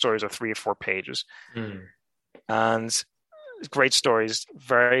short stories of 3 or 4 pages. And great stories,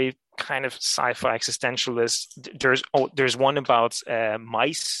 very kind of sci-fi existentialist. There's one about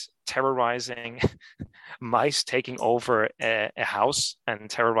mice terrorizing, mice taking over a house and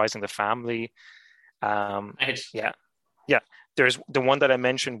terrorizing the family. There's the one that I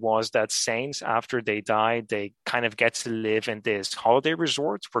mentioned was that saints, after they die, they kind of get to live in this holiday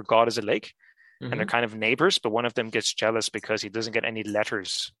resort where God is a lake, and they're kind of neighbors, but one of them gets jealous because he doesn't get any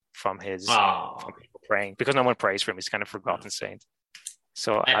letters from from people praying, because no one prays for him. He's kind of forgotten saint.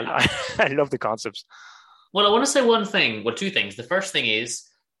 So I love the concepts. Well, I want to say two things. The first thing is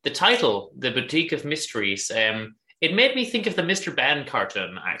the title, The Boutique of Mysteries. It made me think of the Mr. Ban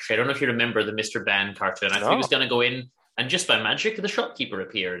cartoon, actually. I don't know if you remember the Mr. Ban cartoon. I think he was going to go in, and just by magic, the shopkeeper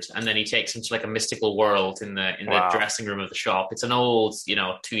appears, and then he takes him to like a mystical world in the dressing room of the shop. It's an old,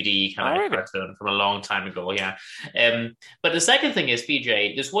 2D kind of cartoon from a long time ago, yeah. But the second thing is,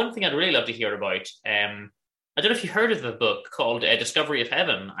 PJ, there's one thing I'd really love to hear about. I don't know if you heard of the book called Discovery of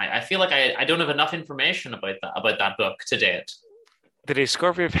Heaven. I feel like I don't have enough information about that book to date. The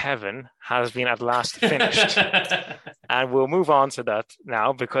Discovery of Heaven has been at last finished. And we'll move on to that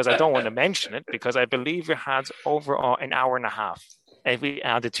now, because I don't want to mention it, because I believe it had overall an hour and a half if we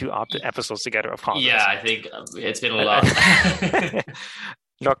add the 2 episodes together of content. Yeah, I think it's been a lot.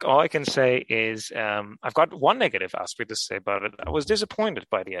 Look, all I can say is I've got one negative aspect to say about it. I was disappointed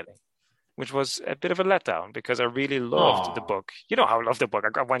by the ending, which was a bit of a letdown, because I really loved the book. You know how I love the book.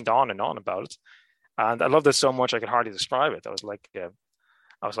 I went on and on about it. And I loved it so much I could hardly describe it. I was like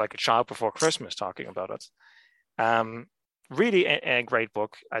a child before Christmas talking about it. Really a great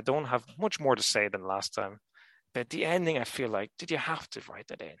book. I don't have much more to say than last time. But the ending, I feel like, did you have to write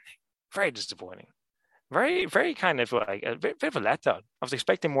that ending? Very disappointing. Very, very kind of like a bit of a letdown. I was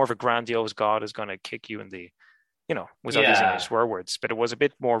expecting more of a grandiose God is going to kick you in the, without using any swear words. But it was a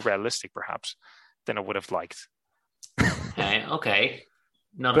bit more realistic, perhaps, than I would have liked. Okay.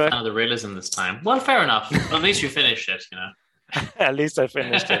 Not a fan of the realism this time. Well, fair enough. Well, at least you finished it, At least I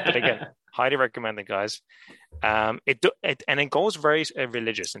finished it. But again, highly recommend it, guys. It goes very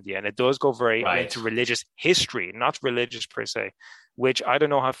religious in the end. It does go very into religious history, not religious per se, which I don't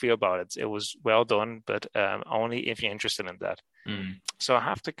know how I feel about it. It was well done, but only if you're interested in that. So I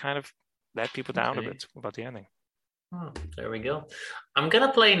have to kind of let people down a bit about the ending. There we go. I'm going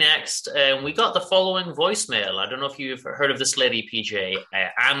to play next. We got the following voicemail. I don't know if you've heard of this lady, PJ,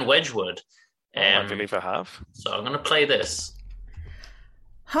 Anne Wedgwood. I believe I have. So I'm going to play this.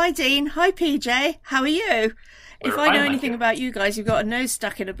 Hi, Dean. Hi, PJ. How are you? If I know anything about you guys, you've got a nose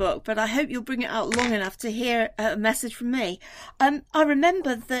stuck in a book, but I hope you'll bring it out long enough to hear a message from me. I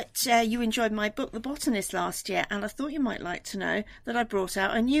remember that you enjoyed my book, The Botanist, last year, and I thought you might like to know that I brought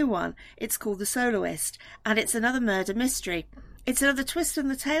out a new one. It's called The Soloist, and it's another murder mystery. It's another twist in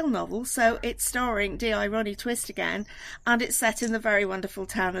the tale novel, so it's starring D.I. Ronnie Twist again, and it's set in the very wonderful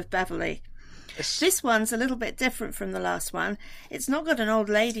town of Beverly. This one's a little bit different from the last one. It's not got an old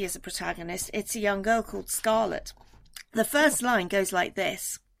lady as a protagonist. It's a young girl called Scarlet. The first line goes like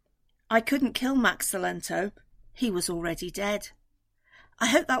this. I couldn't kill Max Salento. He was already dead. I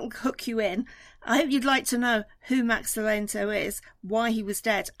hope that will hook you in. I hope you'd like to know who Max Salento is, why he was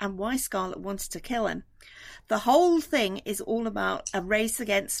dead, and why Scarlet wanted to kill him. The whole thing is all about a race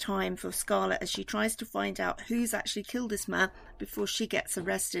against time for Scarlet as she tries to find out who's actually killed this man before she gets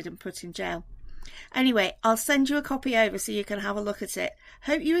arrested and put in jail. Anyway, I'll send you a copy over so you can have a look at it.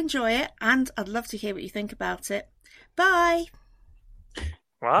 Hope you enjoy it, and I'd love to hear what you think about it. Bye!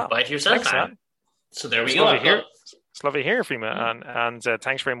 Wow. Bye to yourself, man. So there we go. It's lovely to hear from you, and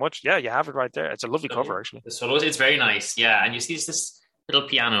thanks very much. Yeah, you have it right there. It's a lovely cover, actually. The solos, it's very nice. Yeah, and you see this little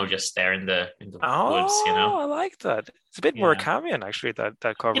piano just there in the woods. I like that. It's a bit more Murakamian, actually.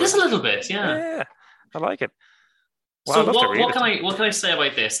 That cover. It is a little bit, yeah. Yeah, I like it. Wow, so what can I say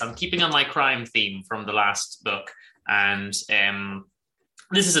about this? I'm keeping on my crime theme from the last book, and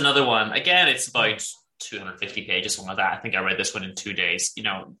this is another one. Again, it's about 250 pages, something like that. I think I read this one in 2 days.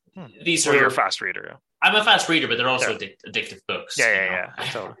 These are... You're a fast reader. Yeah. I'm a fast reader, but they're also addictive books. Yeah.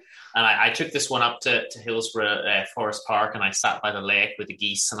 Totally. And I took this one up to Hillsborough Forest Park, and I sat by the lake with the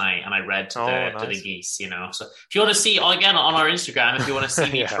geese, and I read to the geese. So if you want to see, again, on our Instagram, if you want to see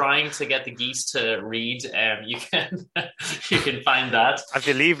me trying to get the geese to read, you can find that. I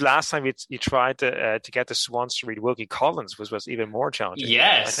believe last time you tried to get the Swans to read Wilkie Collins was even more challenging.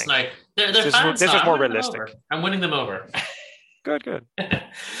 Yes, now they're this fans. Was more realistic. I'm winning them over. Good.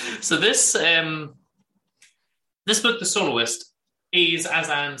 So this book, The Soloist, is, as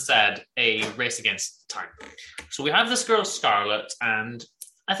Anne said, a race against time. So we have this girl, Scarlet, and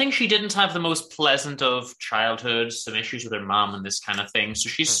I think she didn't have the most pleasant of childhood, some issues with her mom and this kind of thing. So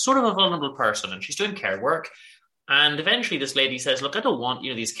she's sort of a vulnerable person, and she's doing care work. And eventually this lady says, look, I don't want,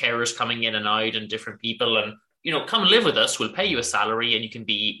 these carers coming in and out and different people, and, come and live with us. We'll pay you a salary and you can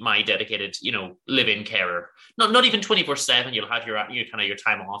be my dedicated, live-in carer. Not even 24/7. You'll have your kind of your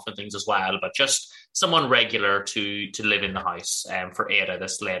time off and things as well, but just someone regular to live in the house for Ada,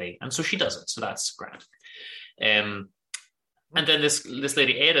 this lady. And so she does it. So that's grand. And then this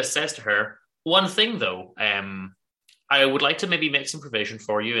lady, Ada, says to her, one thing though, I would like to maybe make some provision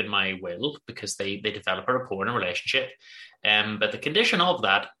for you in my will, because they develop a rapport and a relationship. But the condition of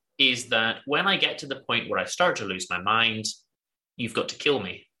that is that when I get to the point where I start to lose my mind, you've got to kill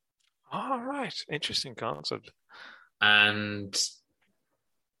me. All right. Interesting concept. And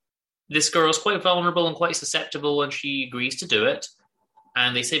this girl's quite vulnerable and quite susceptible, and she agrees to do it.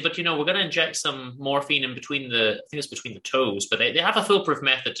 And they say, but, we're going to inject some morphine in between the toes, but they have a foolproof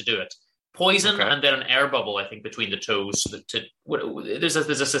method to do it. Poison and then an air bubble, I think, between the toes. There's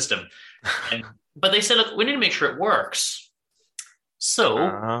a system. But they say, look, we need to make sure it works.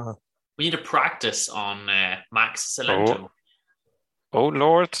 So we need to practice on Max Salento. Oh,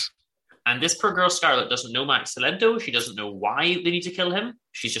 Lord. And this poor girl, Scarlet, doesn't know Max Salento. She doesn't know why they need to kill him.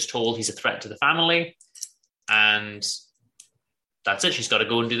 She's just told he's a threat to the family. And that's it. She's got to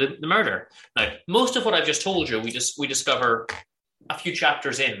go and do the murder. Now, most of what I've just told you, we discover a few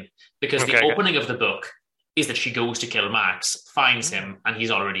chapters in, because the opening of the book is that she goes to kill Max, finds him, and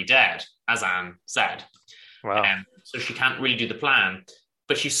he's already dead, as Anne said. Wow. So she can't really do the plan.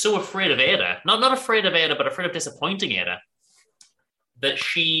 But she's so afraid of Ada, not afraid of Ada, but afraid of disappointing Ada, that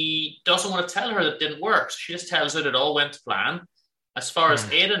she doesn't want to tell her that it didn't work. So she just tells her that it all went to plan. As far as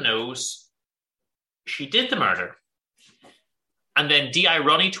Ada knows, she did the murder. And then D.I.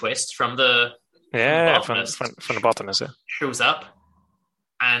 Ronnie Twist from the botanist shows up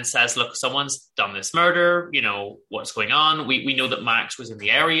and says, look, someone's done this murder, what's going on? We know that Max was in the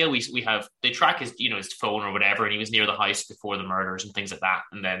area. They track his, his phone or whatever, and he was near the house before the murders and things like that.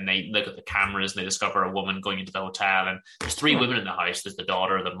 And then they look at the cameras and they discover a woman going into the hotel, and there's 3 women in the house. There's the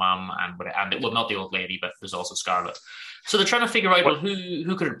daughter, the mum, and not the old lady, but there's also Scarlet. So they're trying to figure out,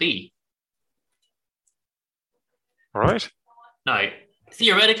 who could it be? All right. Now,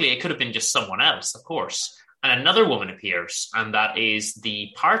 theoretically, it could have been just someone else, of course. And another woman appears, and that is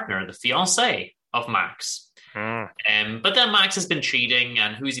the partner, the fiancé of Max. But then Max has been cheating,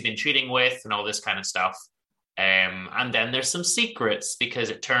 and who's he been cheating with, and all this kind of stuff. And then there's some secrets, because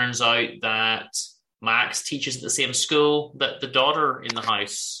it turns out that Max teaches at the same school that the daughter in the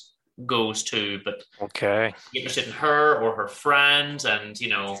house goes to, but interested in her or her friend, and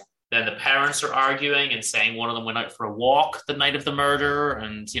then the parents are arguing and saying one of them went out for a walk the night of the murder,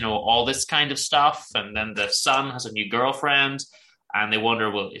 and all this kind of stuff. And then the son has a new girlfriend, and they wonder,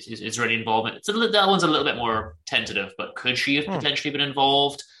 well, is there any involvement? That one's a little bit more tentative, but could she have potentially been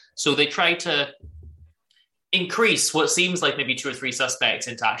involved? So they try to increase what seems like maybe 2 or 3 suspects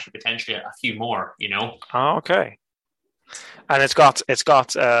into actually potentially a few more, Oh, okay. And it's got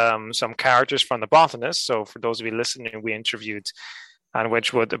some characters from The Botanist. So for those of you listening, we interviewed Anne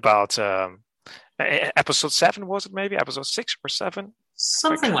Wedgwood about episode 7, was it maybe? Episode 6 or 7?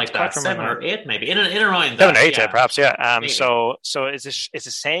 Something like that, 7 or 8 maybe. In around that. 7 or 8, perhaps, yeah. So it's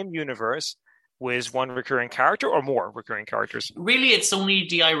the same universe with one recurring character or more recurring characters? Really, it's only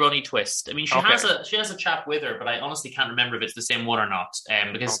D.I. Ronnie Twist. I mean, she has a chap with her, but I honestly can't remember if it's the same one or not.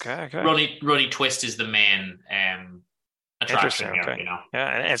 Because Ronnie Twist is the main attraction here, Yeah,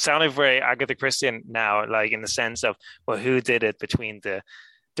 and it sounded very Agatha Christie now, like in the sense of, well, who did it between there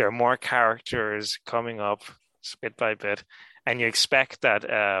are more characters coming up bit by bit, and you expect that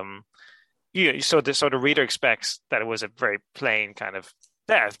so the reader expects that it was a very plain kind of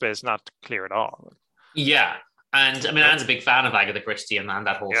death, but it's not clear at all. Yeah. And I mean, Anne's a big fan of Agatha Christie and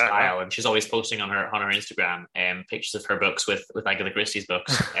that whole style, and she's always posting on her Instagram pictures of her books with Agatha Christie's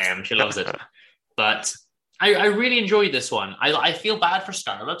books. She loves it. But I really enjoyed this one. I feel bad for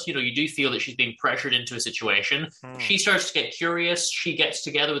Scarlett. You do feel that she's being pressured into a situation. She starts to get curious. She gets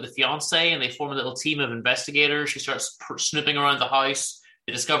together with the fiance, and they form a little team of investigators. She starts snooping around the house.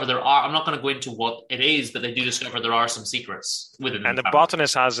 They discover there are. I'm not going to go into what it is, but they do discover there are some secrets within. And the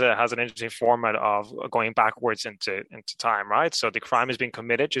Botanist has an interesting format of going backwards into time, right? So the crime has been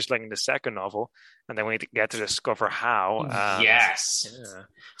committed, just like in the second novel, and then we get to discover how. Yes. Yeah.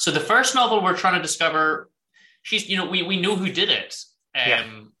 So the first novel, we're trying to discover. We know who did it.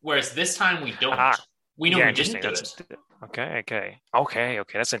 Whereas this time we don't. We know who didn't do it. Okay.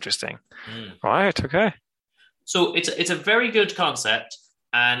 That's interesting. Right. Okay. So it's a very good concept.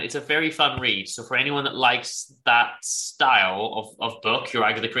 And it's a very fun read. So for anyone that likes that style of book, your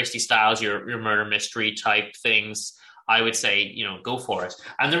Agatha Christie styles, your murder mystery type things, I would say, go for it.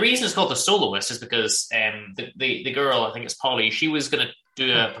 And the reason it's called The Soloist is because the girl, I think it's Polly, she was going to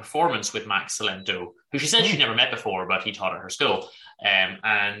do a performance with Max Salento, who she said she'd never met before, but he taught at her school.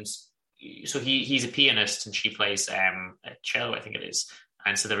 And so he's a pianist and she plays cello, I think it is.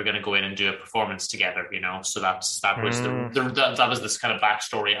 And so they were going to go in and do a performance together, So that was that was this kind of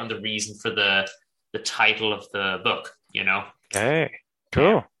backstory and the reason for the title of the book, Okay,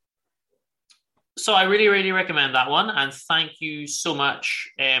 cool. So I really, really recommend that one, and thank you so much,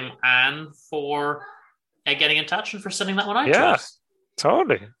 Anne, for getting in touch and for sending that one out. Yeah,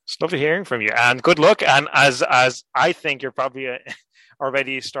 totally. It's lovely hearing from you, and good luck. And as I think you're probably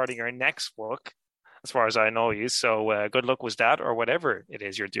already starting your next book, as far as I know you. So good luck with that or whatever it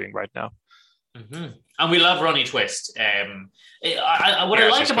is you're doing right now. Mm-hmm. And we love Ronnie Twist. What I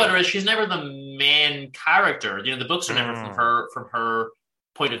like about her is she's never the main character. The books are never from her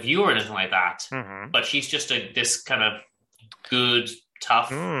point of view or anything like that. Mm-hmm. But she's just this kind of good, tough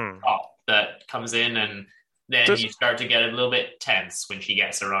cop that comes in, and then you start to get a little bit tense when she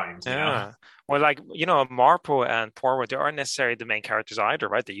gets around. You know? Well, Marple and Poirot, they aren't necessarily the main characters either,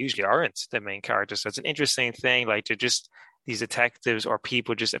 right? They usually aren't the main characters. So it's an interesting thing, they're just these detectives or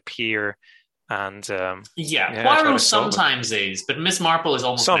people just appear and... Poirot sometimes is, but Miss Marple is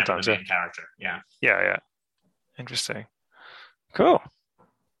almost never the main character. Yeah. Interesting. Cool.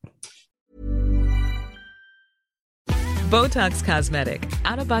 Botox Cosmetic,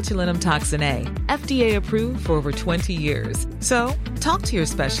 out of botulinum toxin A, FDA approved for over 20 years. So, talk to your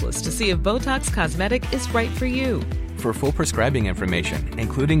specialist to see if Botox Cosmetic is right for you. For full prescribing information,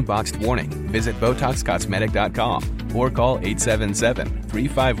 including boxed warning, visit BotoxCosmetic.com or call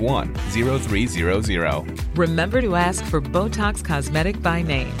 877-351-0300. Remember to ask for Botox Cosmetic by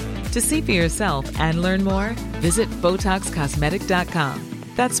name. To see for yourself and learn more, visit BotoxCosmetic.com.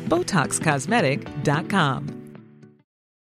 That's BotoxCosmetic.com.